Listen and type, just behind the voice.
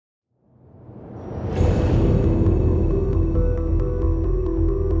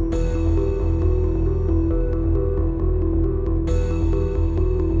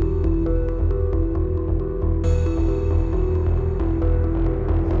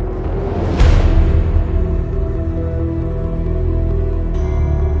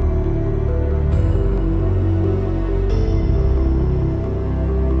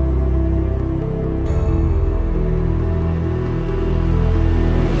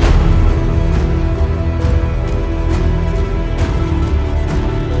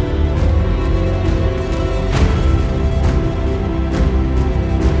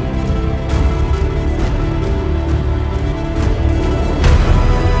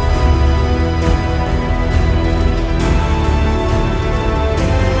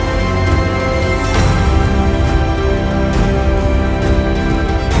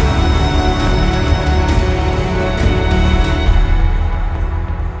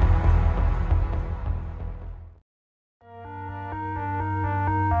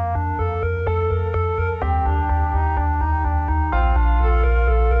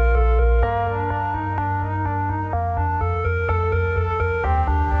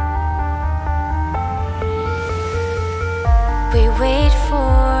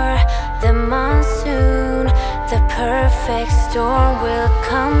perfect storm will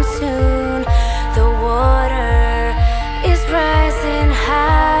come soon. The water is rising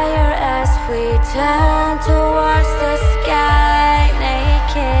higher as we turn towards the sky,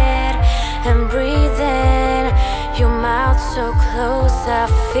 naked and breathing. Your mouth so close, I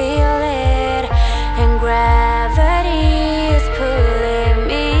feel it, and gravity is pulling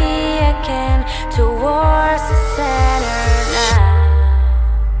me again towards the center now.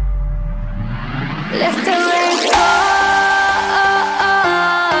 Let the rain fall,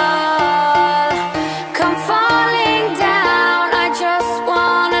 come falling down. I just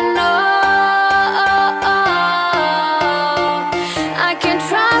wanna know I can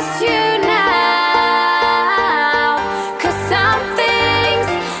trust you now, 'cause some things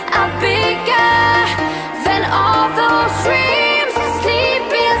are bigger than all those dreams.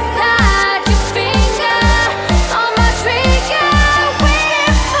 Sleep inside your finger on my trigger,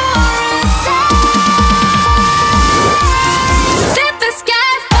 waiting for a sign. Let the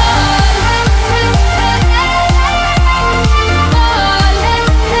sky fall,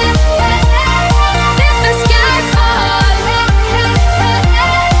 let the sky fall, let the sky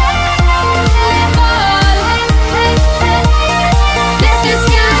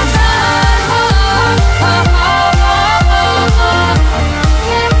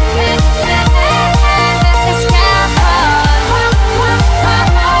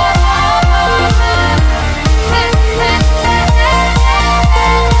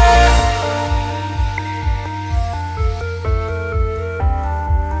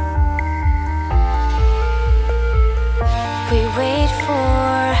we wait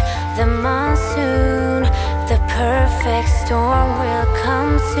for the monsoon. The perfect storm will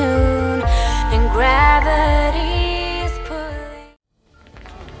come soon, and gravity is pulling.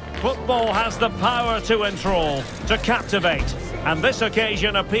 Football has the power to enthrall, to captivate, and this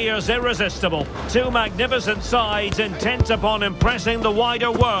occasion appears irresistible. Two magnificent sides intent upon impressing the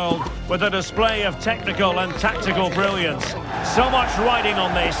wider world with a display of technical and tactical brilliance. So much riding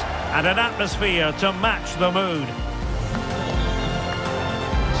on this, and an atmosphere to match the mood.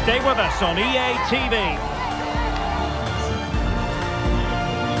 Stay with us on EA TV.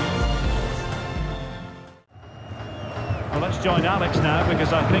 Well, let's join Alex now,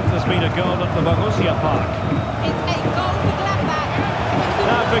 because I think there's been a goal at the Vaukie Park. It's a goal for Gladbach.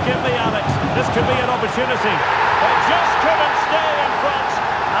 Now, forgive me, Alex, this could be an opportunity. They just couldn't stay in front,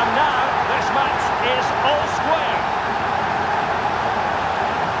 and now this match is all square.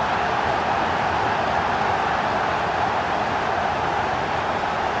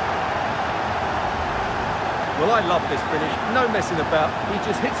 Well, I love this finish. No messing about. He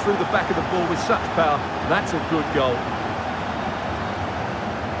just hits through the back of the ball with such power. That's a good goal.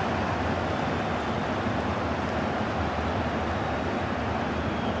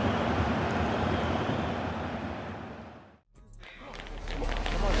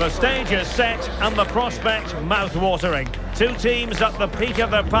 The stage is set and the prospect mouth-watering. Two teams at the peak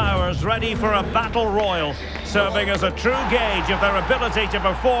of their powers, ready for a battle royal, serving as a true gauge of their ability to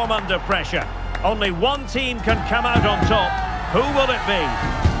perform under pressure. Only one team can come out on top. Who will it be?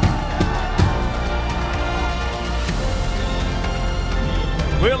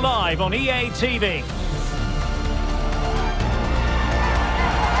 We're live on EA TV.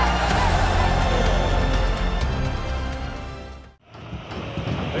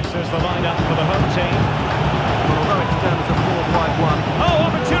 This is the lineup for the home team. Well, although it's down as a 4-5-1. Oh,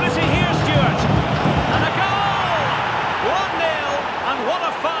 opportunity here, Stuart. And a goal! 1-0, and what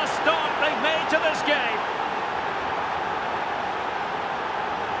a fast start they've made to this game.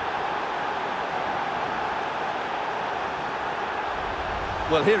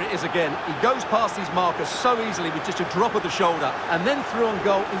 Well, here it is again. He goes past his marker so easily with just a drop of the shoulder, and then through on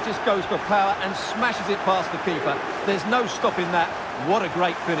goal, he just goes for power and smashes it past the keeper. There's no stopping that. What a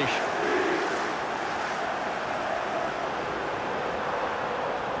great finish.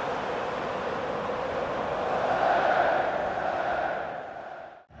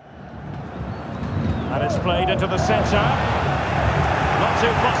 And it's played into the centre. Not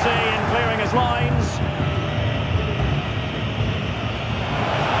too fussy in clearing his lines.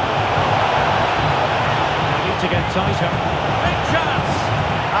 They need to get tighter. Big chance!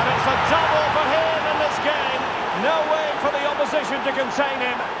 And it's a double for him in this game. No way for the opposition to contain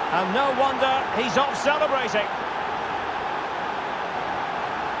him. And no wonder he's off celebrating.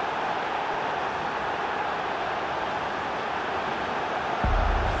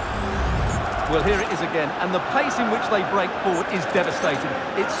 Well, here it is again, and the pace in which they break forward is devastating.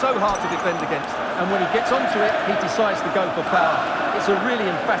 It's so hard to defend against, and when he gets onto it, he decides to go for power. It's a really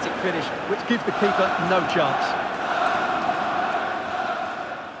emphatic finish, which gives the keeper no chance.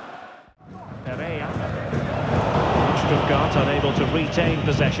 Stuttgart unable to retain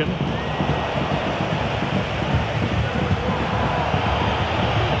possession.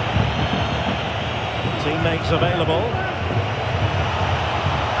 Teammates available.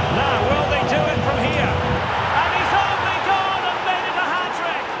 Now, will they do it from here? And he's only gone and made it a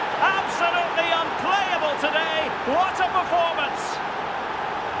hat-trick! Absolutely unplayable today! What a performance!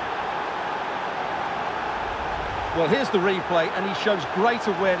 Well, here's the replay, and he shows great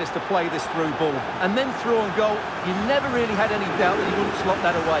awareness to play this through ball. And then through on goal, you never really had any doubt that he wouldn't slot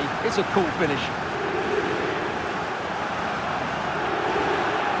that away. It's a cool finish.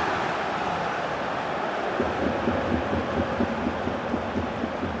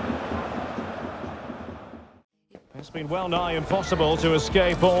 It's been well nigh impossible to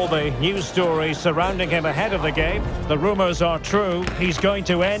escape all the news stories surrounding him ahead of the game. The rumours are true. He's going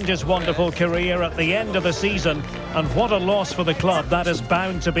to end his wonderful career at the end of the season. And what a loss for the club that is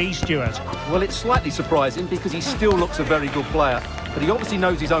bound to be, Stuart. Well, it's slightly surprising because he still looks a very good player. But he obviously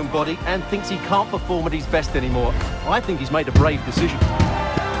knows his own body and thinks he can't perform at his best anymore. I think he's made a brave decision.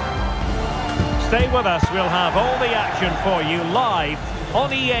 Stay with us. We'll have all the action for you live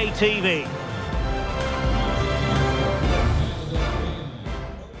on EA TV.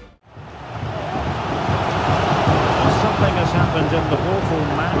 Has happened in the woeful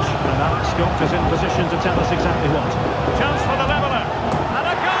match, and Alex Scott is in position to tell us exactly what. Chance for the leveller, and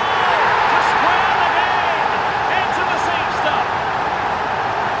a goal to square the game into the seat stuff.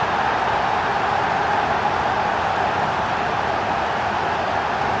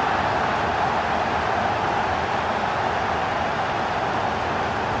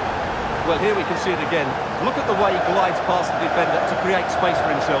 Well, here we can see it again. Look at the way he glides past the defender to create space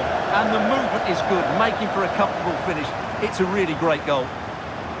for himself. And the movement is good, making for a comfortable finish. It's a really great goal.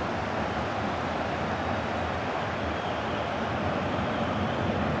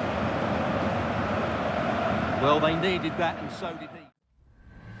 Well, they needed that, and so did he.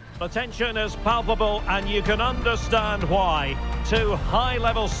 The tension is palpable, and you can understand why. Two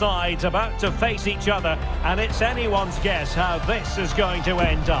high-level sides about to face each other, and it's anyone's guess how this is going to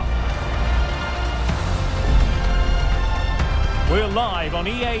end up. We're live on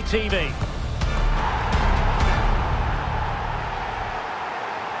EA TV.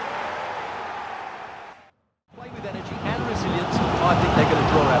 Play with energy and resilience. I think they're going to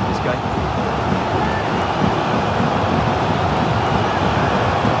draw out this game.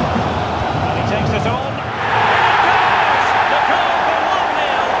 And he takes it on. And it goes! The goal for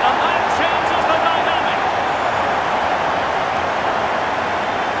 1-0, and that changes the dynamic.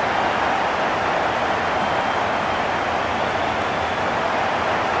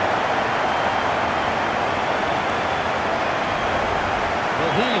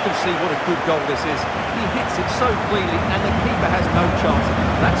 Here you can see what a good goal this is. He hits it so cleanly and the keeper has no chance.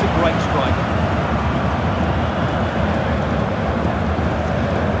 That's a great strike.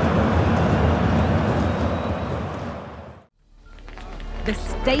 The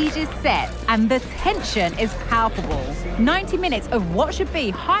stage is set and the tension is palpable. 90 minutes of what should be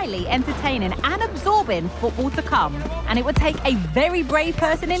highly entertaining and absorbing football to come. And it would take a very brave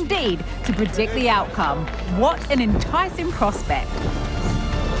person indeed to predict the outcome. What an enticing prospect.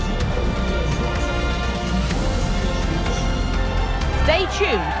 Stay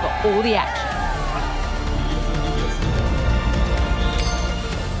tuned for all the action.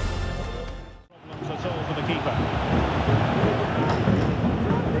 Problems at all for the keeper.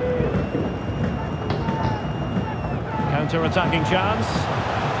 Counter-attacking chance.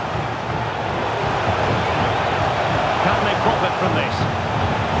 Can they profit from this?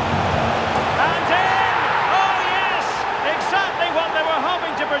 And in! Oh yes! Exactly what they were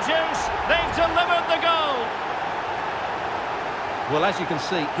hoping to produce. They've delivered the goal. Well, as you can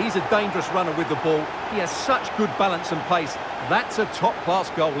see, he's a dangerous runner with the ball. He has such good balance and pace. That's a top-class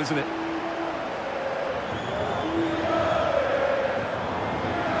goal, isn't it?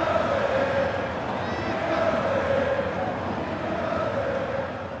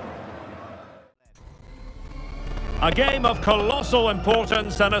 A game of colossal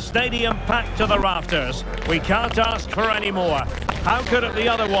importance and a stadium packed to the rafters. We can't ask for any more. How could it be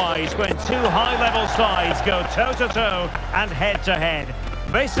otherwise when two high-level sides go toe-to-toe and head-to-head?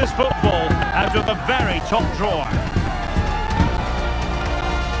 This is football out of the very top drawer.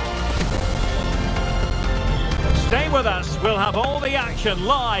 Stay with us. We'll have all the action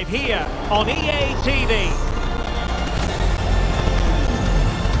live here on EA TV.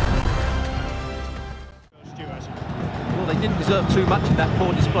 They didn't deserve too much in that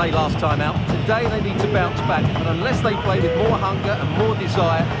poor display last time out. Today they need to bounce back, but unless they play with more hunger and more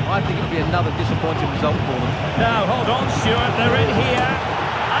desire, I think it'll be another disappointing result for them. Now, hold on, Stuart, they're in here.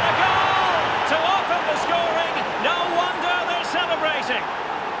 And a goal to open the scoring. No wonder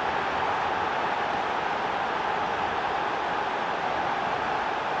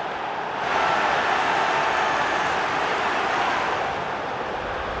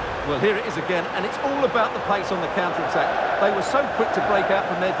Well, here it is again, and it's all about the pace on the counter-attack. They were so quick to break out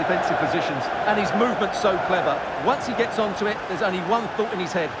from their defensive positions, and his movement's so clever. Once he gets onto it, there's only one thought in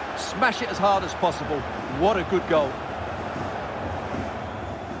his head: smash it as hard as possible. What a good goal.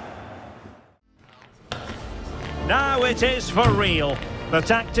 Now it is for real. The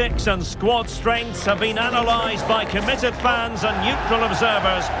tactics and squad strengths have been analysed by committed fans and neutral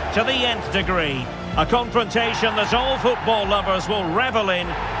observers to the nth degree. A confrontation that all football lovers will revel in,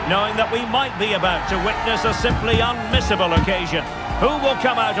 knowing that we might be about to witness a simply unmissable occasion. Who will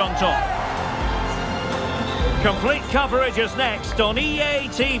come out on top? Complete coverage is next on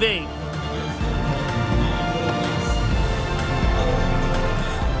EA TV.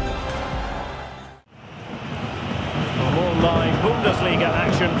 More live Bundesliga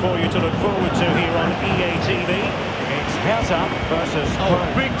action for you to look forward to here on EA TV. It's Hertha versus Köln.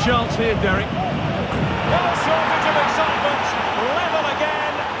 Big chance here, Derek. All shortage of excitement, level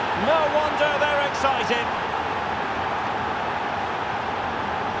again. No wonder they're excited.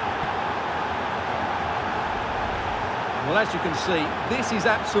 Well, as you can see, this is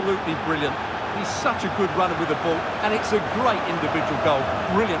absolutely brilliant. He's such a good runner with the ball, and it's a great individual goal.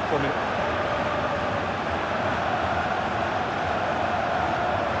 Brilliant from him.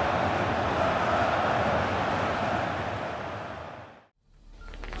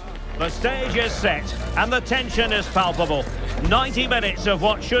 The stage is set and the tension is palpable. 90 minutes of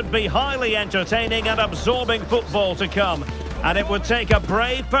what should be highly entertaining and absorbing football to come. And it would take a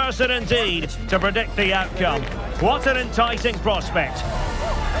brave person indeed to predict the outcome. What an enticing prospect.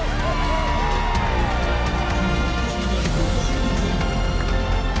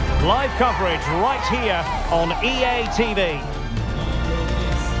 Live coverage right here on EA TV.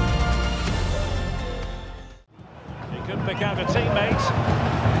 He could pick out a teammate.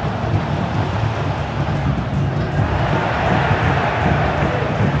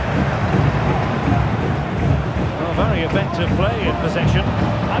 Very effective play in possession.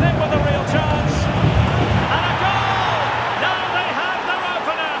 And in with a real chance. And a goal! Now they have their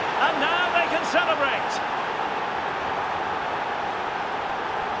opener, and now they can celebrate.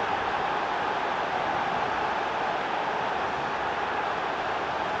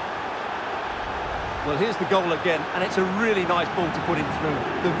 Well, here's the goal again, and it's a really nice ball to put him through.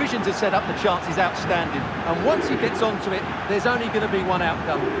 The vision to set up the chance is outstanding, and once he gets onto it, there's only going to be one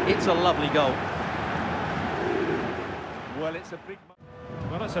outcome. It's a lovely goal. Well,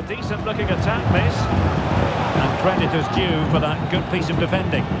 It's a decent-looking attack, this. And credit is due for that good piece of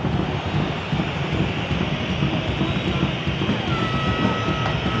defending.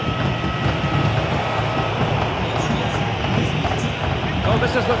 Oh,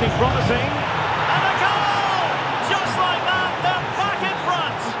 this is looking promising. And a goal! Just like that, they're back in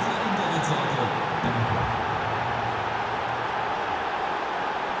front.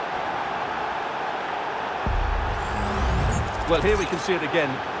 Well, here we can see it again.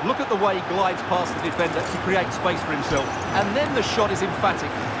 Look at the way he glides past the defender to create space for himself. And then the shot is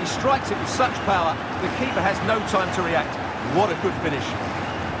emphatic. He strikes it with such power, the keeper has no time to react. What a good finish.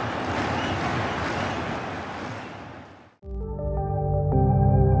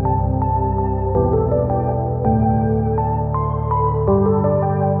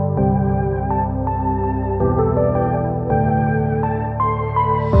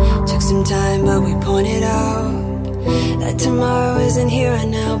 Took some time, but we pointed out that tomorrow isn't here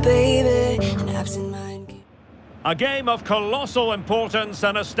and now, baby. An absent mind. A game of colossal importance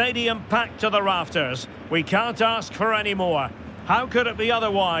and a stadium packed to the rafters. We can't ask for any more. How could it be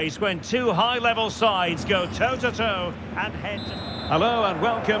otherwise when two high-level sides go toe-to-toe and head... Hello and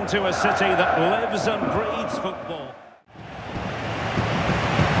welcome to a city that lives and breathes football.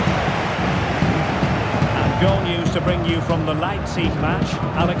 And goal news to bring you from the Leipzig match.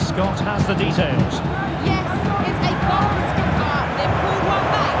 Alex Scott has the details. Yes, it's a goal for Stuttgart. They've pulled one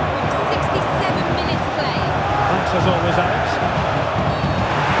back with 67 minutes played. Thanks as always, Alex.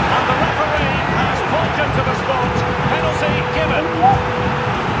 And the referee has pointed to the spot. Penalty given.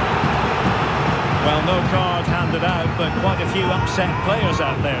 Well, no card handed out, but quite a few upset players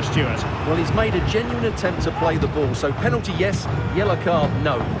out there, Stuart. Well, he's made a genuine attempt to play the ball, so penalty yes, yellow card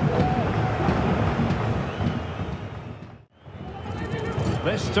no.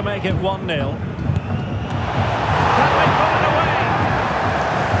 This to make it 1-0. Can they put it away?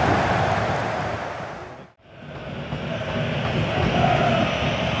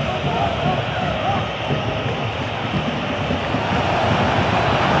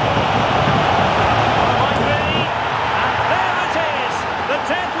 Might be. And there it is. The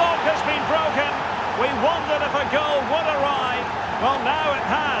deadlock has been broken. We wondered if a goal would arrive. Well, now it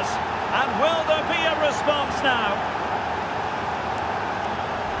has. And will there be a response now?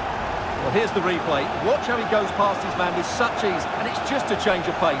 Well, here's the replay. Watch how he goes past his man with such ease, and it's just a change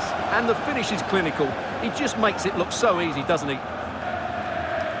of pace. And the finish is clinical. He just makes it look so easy, doesn't he?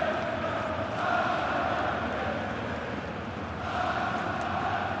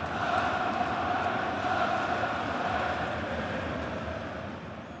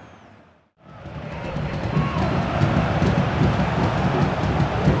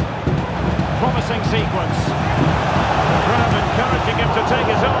 Promising sequence. The crowd encouraging him to take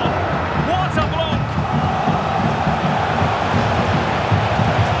it on. What a block!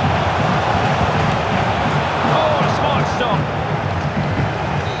 Oh, a smart stop.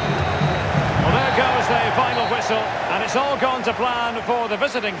 Well, there goes the final whistle, and it's all gone to plan for the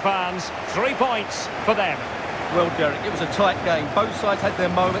visiting fans. 3 points for them. Well, Derek, it was a tight game. Both sides had their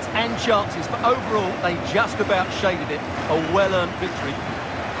moments and chances, but overall, they just about shaded it. A well-earned victory.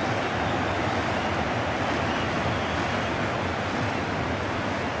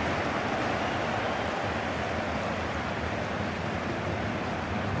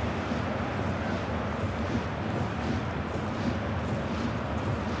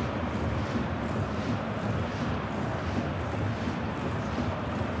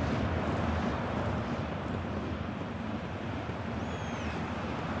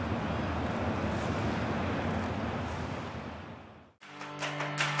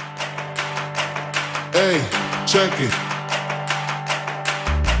 Hey, check it.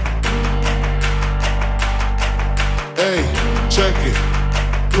 Hey, check it.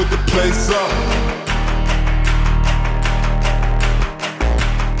 Put the place up.